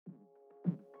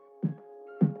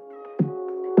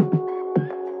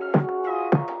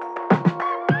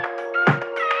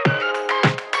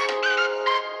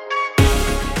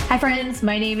friends,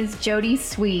 my name is Jody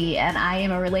Swee, and I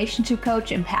am a relationship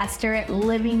coach and pastor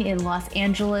living in Los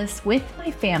Angeles with my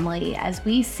family as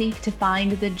we seek to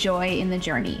find the joy in the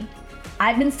journey.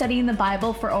 I've been studying the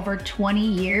Bible for over 20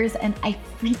 years, and I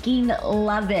freaking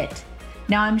love it.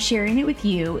 Now I'm sharing it with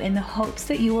you in the hopes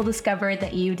that you will discover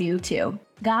that you do too.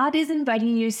 God is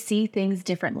inviting you to see things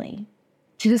differently,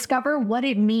 to discover what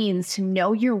it means to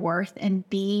know your worth and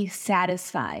be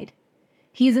satisfied.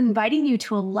 He is inviting you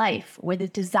to a life where the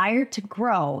desire to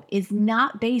grow is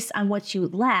not based on what you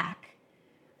lack,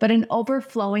 but an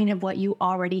overflowing of what you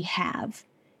already have,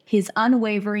 his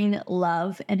unwavering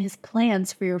love and his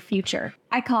plans for your future.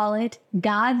 I call it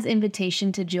God's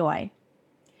invitation to joy.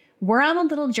 We're on a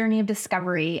little journey of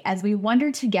discovery as we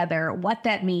wonder together what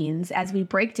that means as we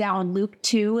break down Luke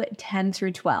 2:10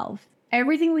 through 12.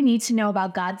 Everything we need to know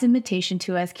about God's invitation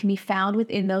to us can be found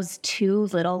within those two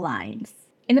little lines.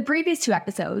 In the previous two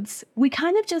episodes, we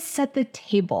kind of just set the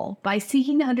table by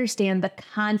seeking to understand the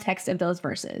context of those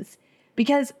verses,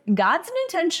 because God's an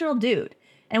intentional dude,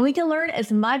 and we can learn as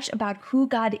much about who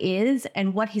God is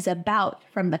and what he's about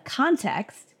from the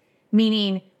context,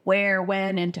 meaning where,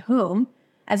 when, and to whom,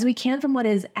 as we can from what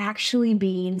is actually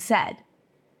being said.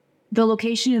 The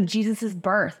location of Jesus'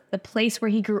 birth, the place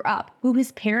where he grew up, who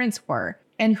his parents were,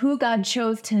 and who God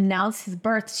chose to announce his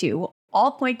birth to,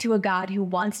 all point to a God who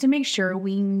wants to make sure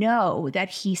we know that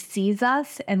he sees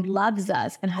us and loves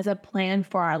us and has a plan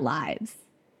for our lives.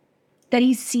 That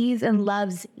he sees and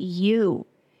loves you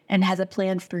and has a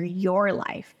plan for your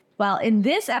life. Well, in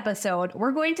this episode,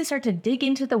 we're going to start to dig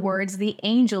into the words the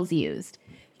angels used,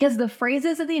 because the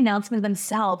phrases of the announcement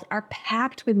themselves are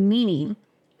packed with meaning.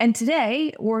 And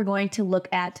today, we're going to look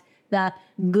at the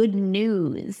good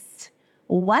news.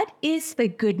 What is the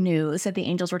good news that the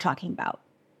angels were talking about?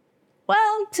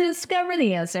 Well, to discover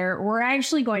the answer, we're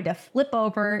actually going to flip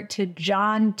over to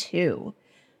John 2.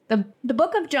 The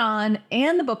book of John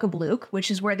and the book of Luke, which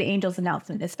is where the angel's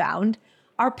announcement is found,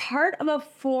 are part of a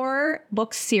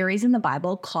 4-book series in the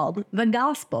Bible called the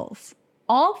Gospels.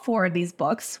 All 4 of these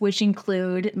books, which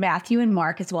include Matthew and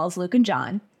Mark as well as Luke and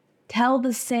John, tell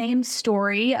the same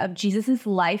story of Jesus'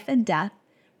 life and death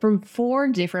from 4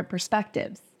 different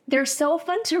perspectives. They're so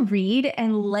fun to read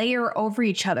and layer over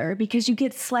each other because you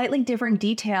get slightly different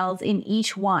details in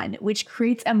each one, which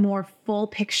creates a more full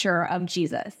picture of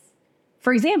Jesus.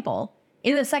 For example,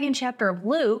 in the 2nd chapter of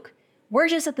Luke, we're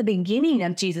just at the beginning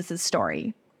of Jesus'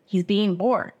 story. He's being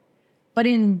born. But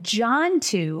in John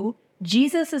 2,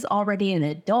 Jesus is already an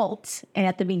adult and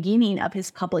at the beginning of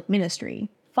his public ministry.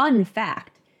 Fun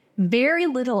fact, very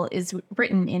little is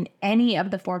written in any of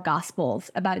the 4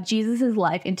 Gospels about Jesus'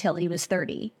 life until he was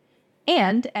 30.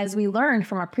 And as we learned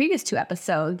from our previous 2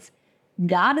 episodes,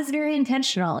 God is very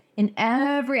intentional in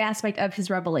every aspect of his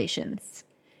revelations.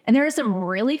 And there are some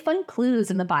really fun clues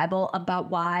in the Bible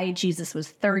about why Jesus was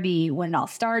 30 when it all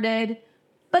started,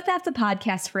 but that's a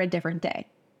podcast for a different day.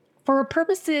 For our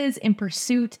purposes in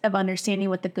pursuit of understanding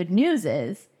what the good news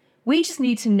is, we just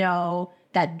need to know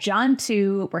that John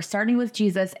 2, we're starting with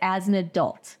Jesus as an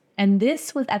adult, and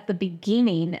this was at the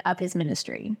beginning of his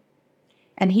ministry.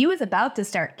 And he was about to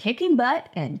start kicking butt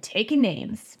and taking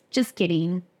names. Just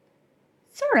kidding.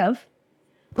 Sort of.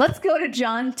 Let's go to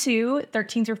John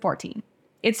 2:13 through 14.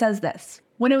 It says this: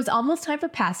 When it was almost time for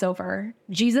Passover,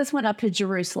 Jesus went up to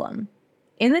Jerusalem.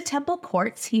 In the temple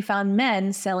courts, he found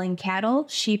men selling cattle,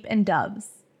 sheep, and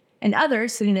doves, and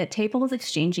others sitting at tables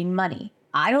exchanging money.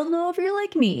 I don't know if you're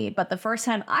like me, but the first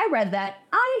time I read that,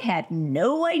 I had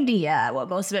no idea what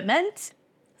most of it meant.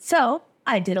 So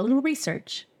I did a little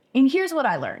research. And here's what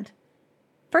I learned.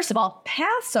 First of all,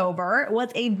 Passover was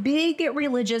a big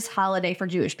religious holiday for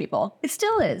Jewish people. It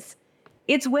still is.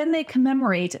 It's when they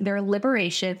commemorate their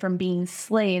liberation from being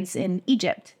slaves in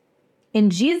Egypt. In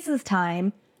Jesus'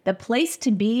 time, the place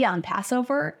to be on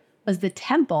Passover was the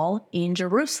temple in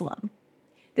Jerusalem.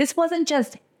 This wasn't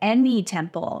just any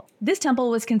temple. This temple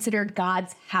was considered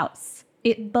God's house.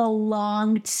 It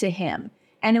belonged to him,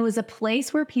 and it was a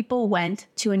place where people went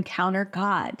to encounter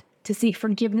God, to seek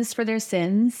forgiveness for their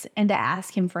sins, and to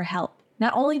ask him for help.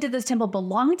 Not only did this temple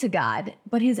belong to God,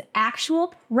 but his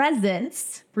actual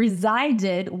presence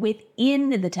resided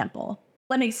within the temple.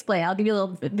 Let me explain. I'll give you a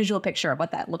little visual picture of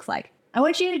what that looks like. I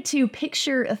want you to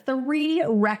picture 3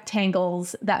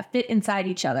 rectangles that fit inside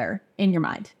each other in your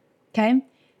mind, okay?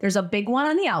 There's a big one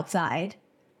on the outside,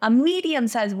 a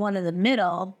medium-sized one in the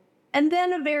middle, and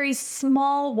then a very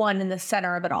small one in the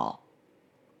center of it all.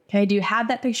 Okay, do you have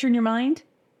that picture in your mind?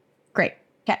 Great.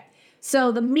 Okay.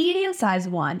 So the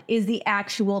medium-sized one is the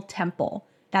actual temple.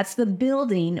 That's the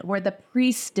building where the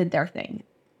priests did their thing.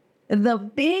 The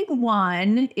big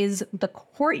one is the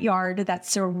courtyard that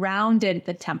surrounded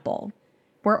the temple,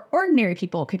 where ordinary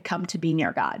people could come to be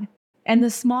near God. And the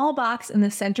small box in the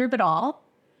center of it all,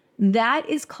 that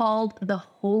is called the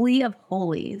Holy of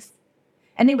Holies.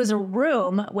 And it was a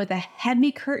room with a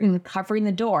heavy curtain covering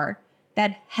the door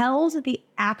that held the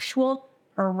actual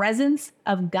presence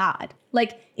of God.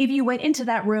 Like if you went into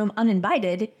that room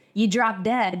uninvited, you dropped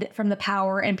dead from the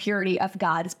power and purity of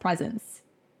God's presence.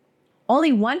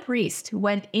 Only one priest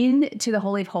went into the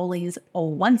Holy of Holies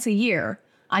once a year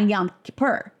on Yom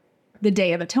Kippur, the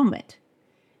Day of Atonement.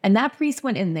 And that priest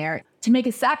went in there to make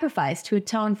a sacrifice to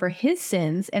atone for his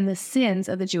sins and the sins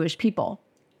of the Jewish people.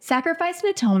 Sacrifice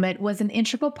and atonement was an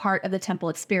integral part of the temple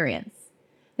experience.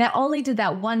 Not only did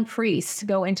that one priest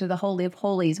go into the Holy of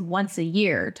Holies once a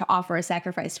year to offer a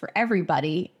sacrifice for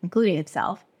everybody, including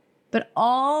himself, but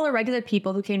all the regular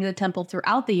people who came to the temple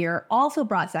throughout the year also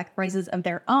brought sacrifices of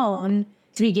their own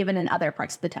to be given in other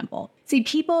parts of the temple. See,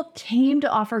 people came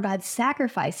to offer God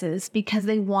sacrifices because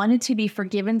they wanted to be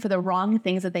forgiven for the wrong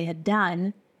things that they had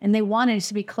done, and they wanted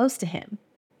to be close to him.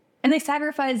 And they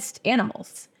sacrificed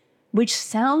animals, which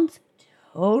sounds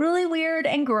totally weird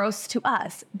and gross to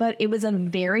us, but it was a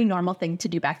very normal thing to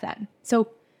do back then. So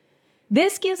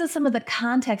this gives us some of the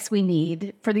context we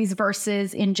need for these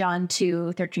verses in John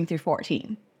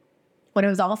 2:13-14. When it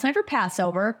was almost time for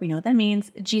Passover, we know what that means,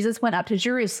 Jesus went up to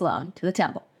Jerusalem, to the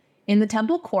temple. In the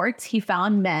temple courts, he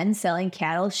found men selling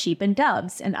cattle, sheep, and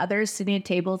doves, and others sitting at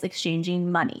tables exchanging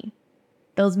money.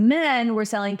 Those men were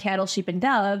selling cattle, sheep, and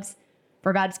doves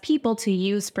for God's people to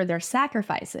use for their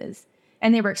sacrifices.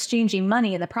 And they were exchanging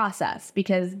money in the process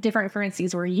because different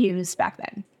currencies were used back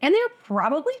then. And they were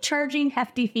probably charging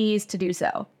hefty fees to do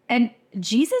so. And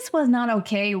Jesus was not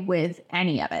okay with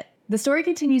any of it. The story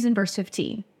continues in verse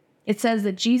 15. It says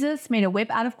that Jesus made a whip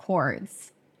out of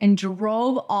cords and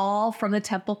drove all from the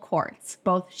temple courts,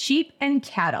 both sheep and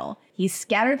cattle. He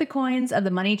scattered the coins of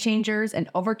the money changers and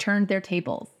overturned their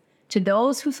tables. To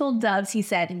those who sold doves, he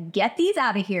said, "Get these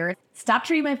out of here. Stop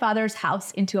turning my father's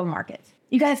house into a market."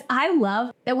 You guys, I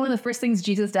love that one of the first things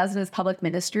Jesus does in his public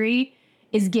ministry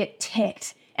is get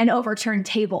ticked and overturn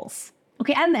tables.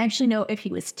 Okay, I don't actually know if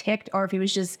he was ticked or if he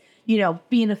was just,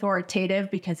 being authoritative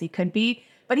because he could be,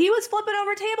 but he was flipping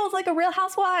over tables like a real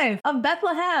housewife of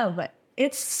Bethlehem.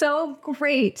 It's so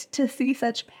great to see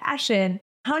such passion.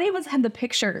 How many of us had the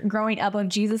picture growing up of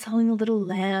Jesus holding the little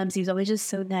lambs? He was always just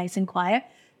so nice and quiet.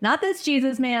 Not this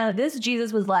Jesus, man. This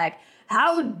Jesus was like,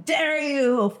 "How dare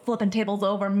you?" flipping tables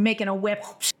over, making a whip.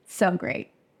 So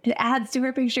great. It adds to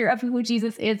her picture of who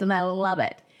Jesus is, and I love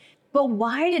it. But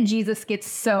why did Jesus get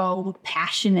so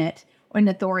passionate and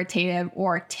authoritative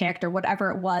or ticked or whatever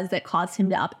it was that caused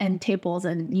him to upend tables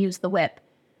and use the whip?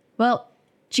 Well,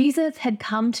 Jesus had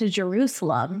come to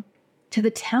Jerusalem, to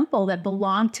the temple that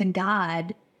belonged to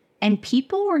God, and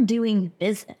people were doing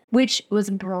business, which was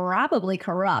probably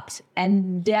corrupt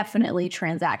and definitely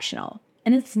transactional.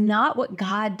 And it's not what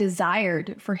God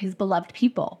desired for his beloved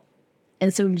people.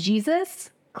 And so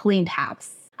Jesus cleaned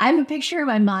house. I have a picture in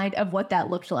my mind of what that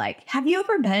looked like. Have you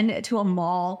ever been to a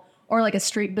mall or like a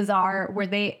street bazaar where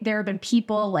there have been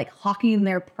people like hawking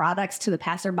their products to the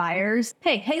passerbyers?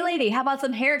 Hey lady, how about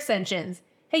some hair extensions?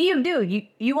 Hey, you dude,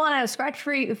 you want a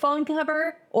scratch-free phone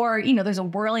cover? Or, there's a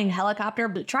whirling helicopter,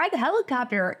 but try the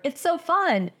helicopter. It's so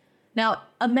fun. Now,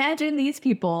 imagine these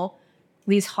people,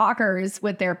 these hawkers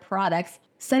with their products,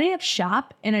 setting up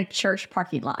shop in a church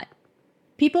parking lot.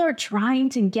 People are trying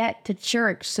to get to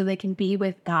church so they can be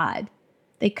with God.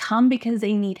 They come because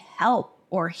they need help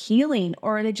or healing,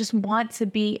 or they just want to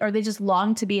be, or they just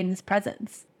long to be in his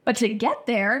presence. But to get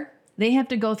there, they have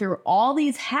to go through all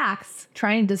these hacks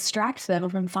trying to distract them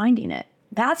from finding it.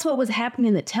 That's what was happening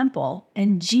in the temple.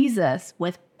 And Jesus,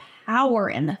 with power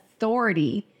and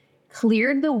authority,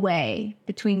 cleared the way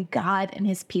between God and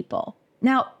his people.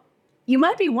 Now, you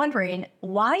might be wondering,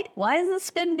 why is this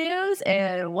good news?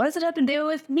 And what does it have to do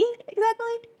with me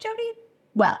exactly, Jody?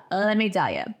 Well, let me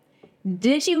tell you.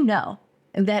 Did you know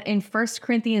that in 1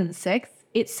 Corinthians 6,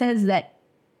 it says that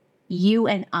you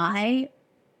and I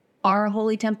are a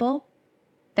holy temple?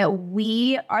 That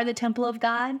we are the temple of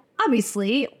God?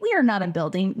 Obviously, we are not a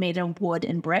building made of wood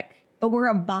and brick, but we're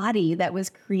a body that was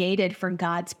created for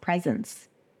God's presence.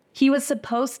 He was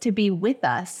supposed to be with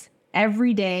us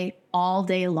every day, all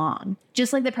day long.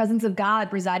 Just like the presence of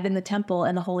God resided in the temple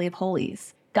and the Holy of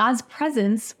Holies. God's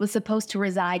presence was supposed to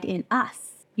reside in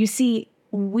us. You see,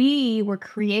 we were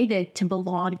created to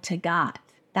belong to God.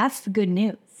 That's the good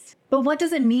news. But what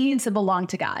does it mean to belong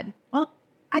to God? Well,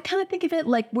 I kind of think of it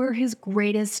like we're his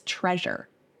greatest treasure.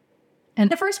 And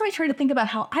the first time I try to think about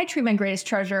how I treat my greatest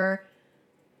treasure,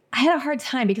 I had a hard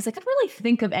time because I couldn't really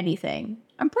think of anything.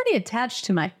 I'm pretty attached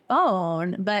to my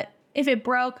phone, but if it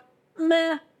broke,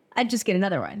 I'd just get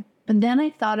another one. But then I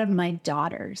thought of my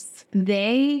daughters.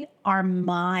 They are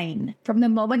mine. From the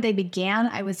moment they began,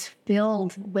 I was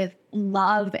filled with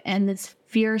love and this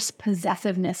fierce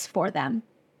possessiveness for them.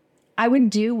 I would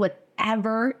do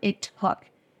whatever it took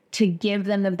to give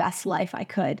them the best life I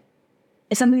could.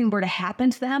 If something were to happen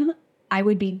to them, I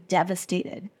would be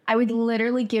devastated. I would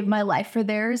literally give my life for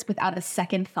theirs without a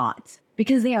second thought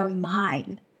because they are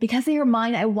mine. Because they are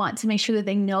mine, I want to make sure that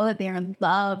they know that they are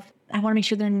loved. I want to make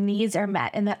sure their needs are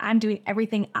met and that I'm doing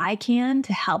everything I can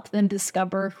to help them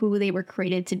discover who they were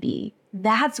created to be.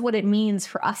 That's what it means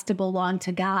for us to belong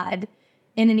to God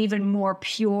in an even more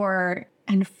pure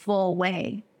and full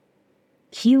way.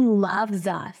 He loves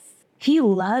us. He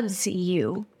loves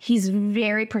you. He's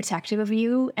very protective of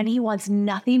you, and he wants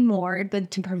nothing more than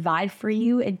to provide for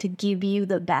you and to give you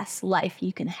the best life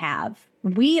you can have.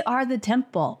 We are the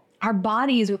temple. Our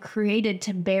bodies were created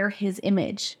to bear his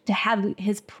image, to have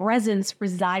his presence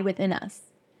reside within us.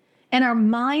 And our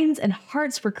minds and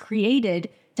hearts were created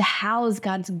to house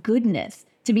God's goodness,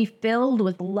 to be filled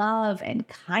with love and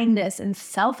kindness and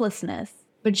selflessness.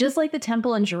 But just like the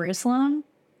temple in Jerusalem,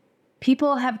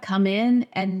 people have come in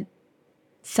and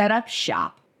set up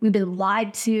shop. We've been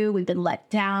lied to, we've been let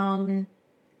down.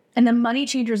 And the money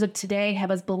changers of today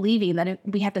have us believing that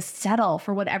we have to settle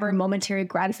for whatever momentary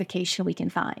gratification we can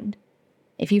find.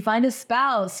 If you find a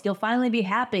spouse, you'll finally be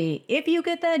happy. If you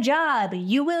get that job,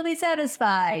 you will be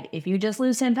satisfied. If you just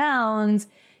lose 10 pounds,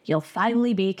 you'll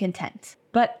finally be content.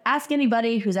 But ask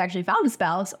anybody who's actually found a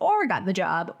spouse or got the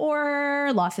job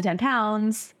or lost the 10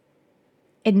 pounds.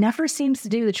 It never seems to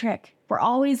do the trick. We're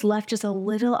always left just a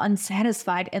little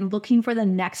unsatisfied and looking for the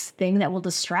next thing that will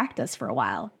distract us for a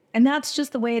while. And that's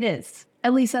just the way it is.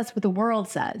 At least that's what the world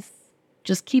says.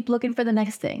 Just keep looking for the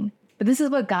next thing. But this is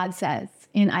what God says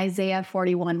in Isaiah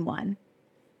 41:1.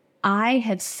 I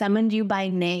have summoned you by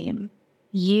name.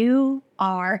 You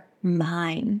are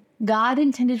mine. God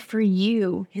intended for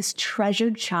you, his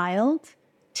treasured child,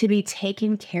 to be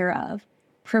taken care of,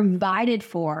 provided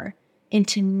for, and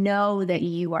to know that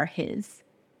you are his.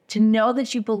 To know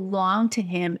that you belong to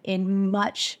him in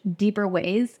much deeper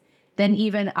ways than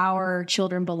even our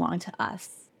children belong to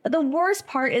us. But the worst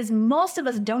part is most of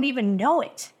us don't even know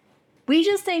it. We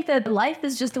just think that life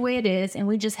is just the way it is and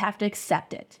we just have to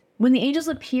accept it. When the angels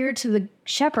appeared to the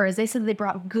shepherds, they said they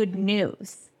brought good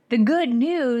news. The good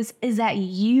news is that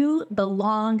you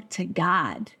belong to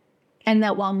God. And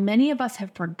that while many of us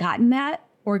have forgotten that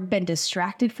or been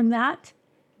distracted from that,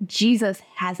 Jesus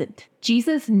hasn't.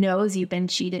 Jesus knows you've been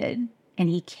cheated, and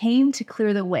he came to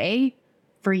clear the way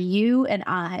for you and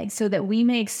I so that we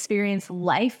may experience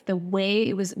life the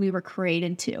way we were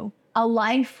created to. A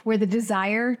life where the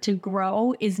desire to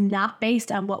grow is not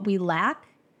based on what we lack,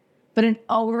 but an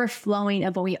overflowing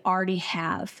of what we already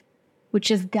have, which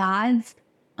is God's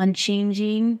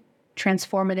unchanging,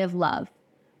 transformative love,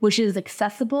 which is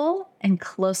accessible and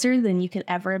closer than you could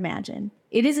ever imagine.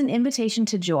 It is an invitation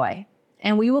to joy.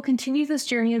 And we will continue this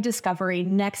journey of discovery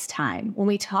next time when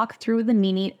we talk through the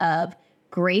meaning of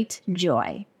great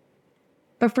joy.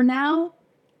 But for now,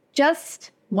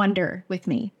 just wonder with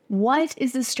me, what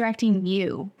is distracting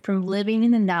you from living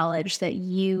in the knowledge that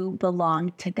you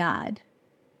belong to God,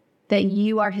 that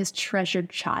you are his treasured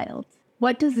child?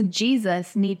 What does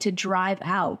Jesus need to drive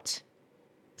out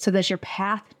so that your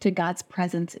path to God's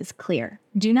presence is clear?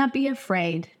 Do not be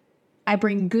afraid. I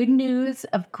bring good news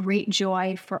of great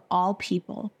joy for all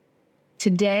people.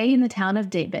 Today in the town of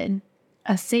David,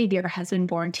 a Savior has been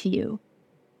born to you.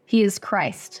 He is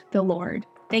Christ, the Lord.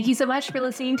 Thank you so much for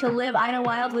listening to Live Ina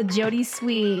Wild with Jody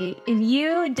Swee. If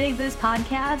you dig this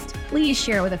podcast, please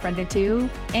share it with a friend or two.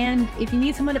 And if you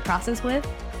need someone to process with,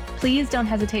 please don't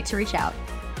hesitate to reach out.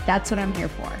 That's what I'm here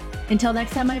for. Until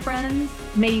next time, my friends,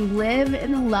 may you live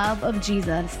in the love of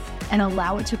Jesus and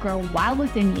allow it to grow wild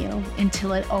within you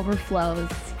until it overflows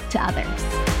to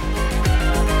others.